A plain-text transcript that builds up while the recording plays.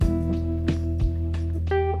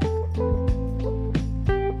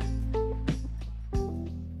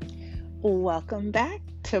Welcome back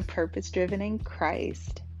to Purpose Driven in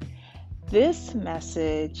Christ. This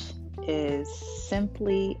message is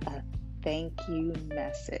simply a thank you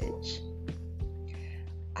message.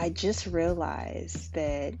 I just realized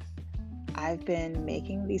that I've been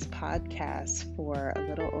making these podcasts for a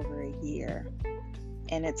little over a year,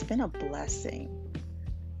 and it's been a blessing.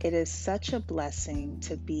 It is such a blessing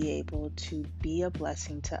to be able to be a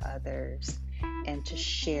blessing to others and to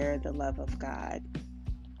share the love of God.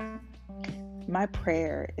 My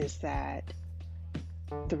prayer is that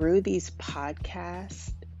through these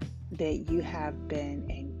podcasts that you have been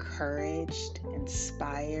encouraged,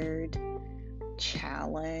 inspired,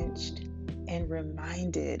 challenged, and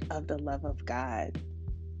reminded of the love of God.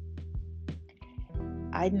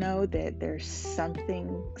 I know that there's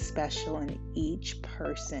something special in each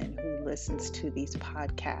person who listens to these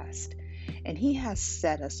podcasts, and He has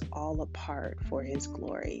set us all apart for His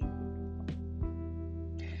glory.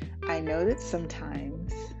 I know that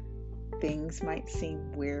sometimes things might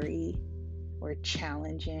seem weary or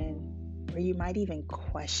challenging, or you might even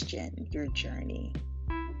question your journey.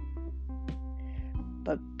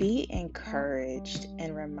 But be encouraged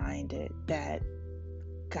and reminded that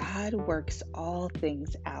God works all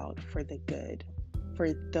things out for the good,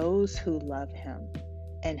 for those who love Him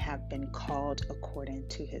and have been called according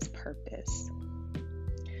to His purpose.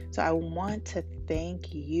 So I want to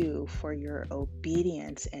thank you for your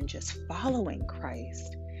obedience and just following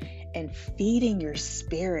Christ and feeding your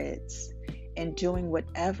spirits and doing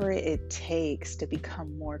whatever it takes to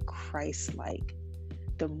become more Christ-like.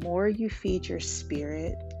 The more you feed your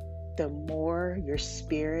spirit, the more your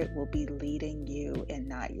spirit will be leading you and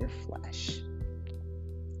not your flesh.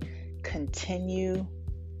 Continue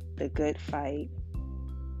the good fight,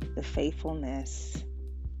 the faithfulness,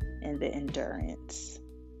 and the endurance.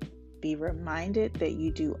 Be reminded that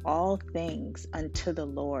you do all things unto the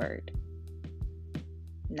Lord,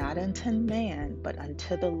 not unto man, but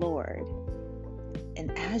unto the Lord.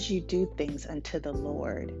 And as you do things unto the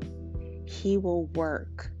Lord, He will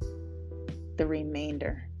work the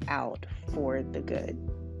remainder out for the good.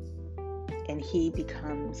 And He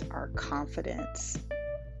becomes our confidence,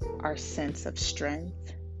 our sense of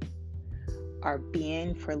strength, our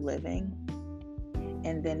being for living.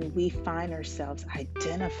 And then we find ourselves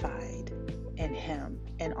identified in Him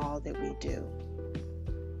in all that we do.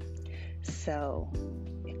 So,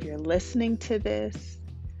 if you're listening to this,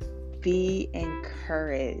 be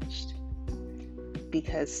encouraged,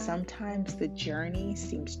 because sometimes the journey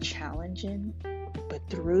seems challenging, but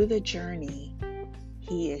through the journey,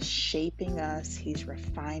 He is shaping us, He's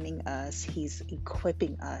refining us, He's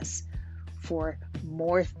equipping us for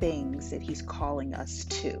more things that He's calling us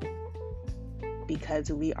to,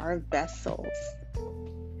 because we are vessels.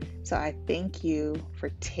 So I thank you for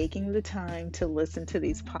taking the time to listen to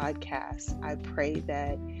these podcasts. I pray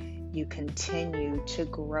that you continue to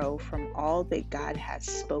grow from all that God has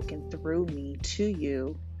spoken through me to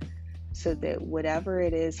you, so that whatever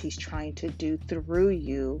it is He's trying to do through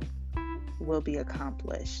you will be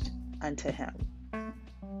accomplished unto Him.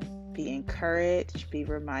 Be encouraged, be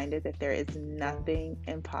reminded that there is nothing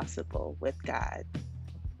impossible with God.